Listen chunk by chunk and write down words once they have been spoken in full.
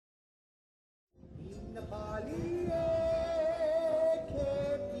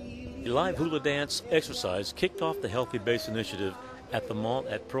live hula dance exercise kicked off the Healthy Base initiative at the mall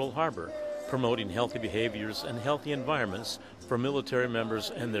at Pearl Harbor, promoting healthy behaviors and healthy environments for military members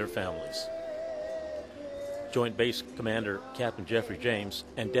and their families. Joint Base Commander Captain Jeffrey James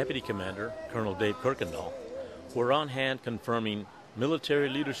and Deputy Commander Colonel Dave Kirkendall were on hand confirming military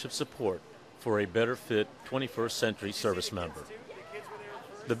leadership support for a better fit 21st century service member.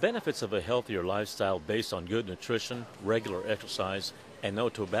 The benefits of a healthier lifestyle based on good nutrition, regular exercise, and no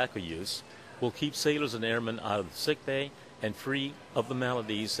tobacco use will keep sailors and airmen out of the sick bay and free of the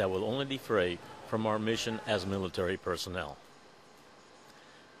maladies that will only defray from our mission as military personnel.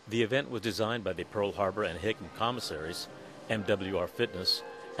 The event was designed by the Pearl Harbor and Hickam Commissaries, MWR Fitness,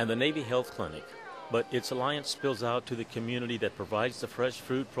 and the Navy Health Clinic, but its alliance spills out to the community that provides the fresh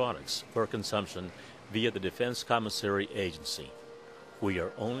food products for consumption via the Defense Commissary Agency. We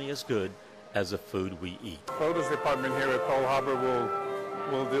are only as good as the food we eat. Produce department here at Pearl Harbor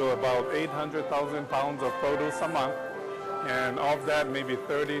will do about 800,000 pounds of produce a month, and of that maybe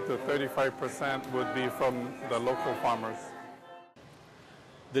 30 to 35% would be from the local farmers.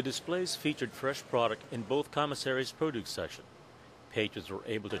 The displays featured fresh product in both commissaries' produce section. Patrons were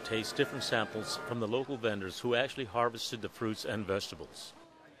able to taste different samples from the local vendors who actually harvested the fruits and vegetables.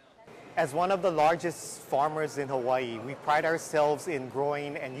 As one of the largest farmers in Hawaii, we pride ourselves in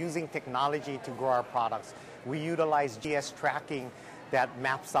growing and using technology to grow our products. We utilize GPS tracking that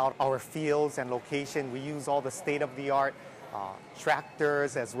maps out our fields and location. We use all the state-of-the-art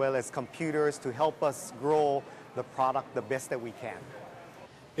tractors as well as computers to help us grow the product the best that we can.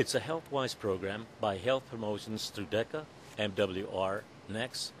 It's a HealthWise program by Health Promotions through DECA, MWR,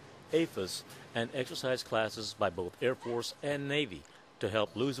 NEX, APHIS, and exercise classes by both Air Force and Navy to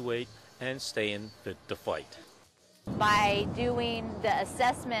help lose weight and stay in fit to fight. By doing the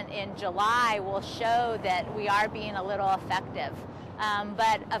assessment in July will show that we are being a little effective.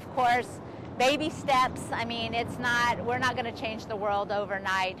 But of course, baby steps, I mean, we're not going to change the world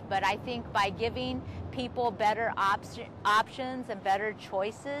overnight, but I think by giving people better options and better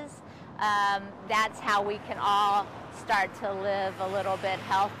choices, that's how we can all start to live a little bit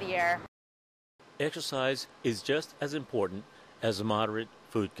healthier. Exercise is just as important as moderate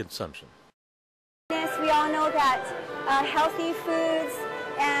food consumption. Yes, we all know that healthy foods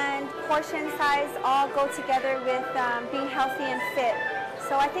and portion size all go together with being healthy and fit.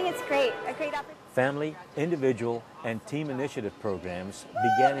 So I think it's great, a great opportunity. Family, individual, and team initiative programs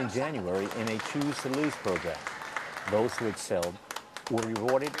began in January in a Choose to Lose program. Those who excelled were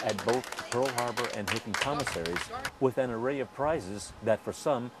rewarded at both Pearl Harbor and Hickam commissaries with an array of prizes that for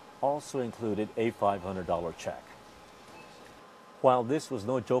some also included a $500 check. While this was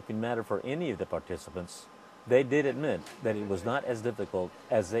no joking matter for any of the participants, they did admit that it was not as difficult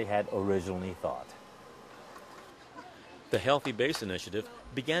as they had originally thought. The Healthy Base Initiative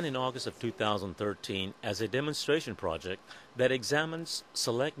began in August of 2013 as a demonstration project that examines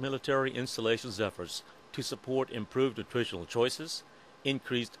select military installations' efforts to support improved nutritional choices,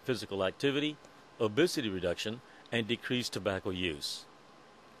 increased physical activity, obesity reduction, and decreased tobacco use.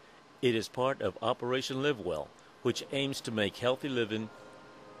 It is part of Operation Live Well, which aims to make healthy living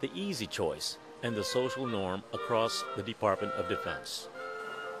the easy choice and the social norm across the Department of Defense.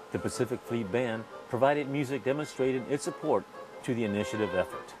 The Pacific Fleet Band provided music demonstrating its support to the initiative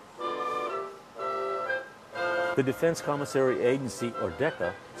effort. The Defense Commissary Agency, or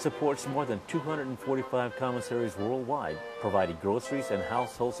DECA, supports more than 245 commissaries worldwide, providing groceries and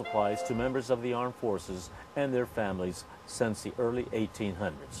household supplies to members of the armed forces and their families since the early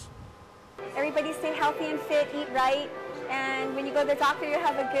 1800s. Everybody stay healthy and fit, eat right, and when you go to the doctor, you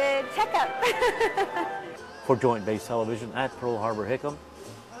have a good checkup. For Joint Base Television at Pearl Harbor Hickam,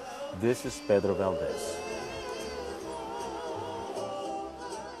 this is Pedro Valdez.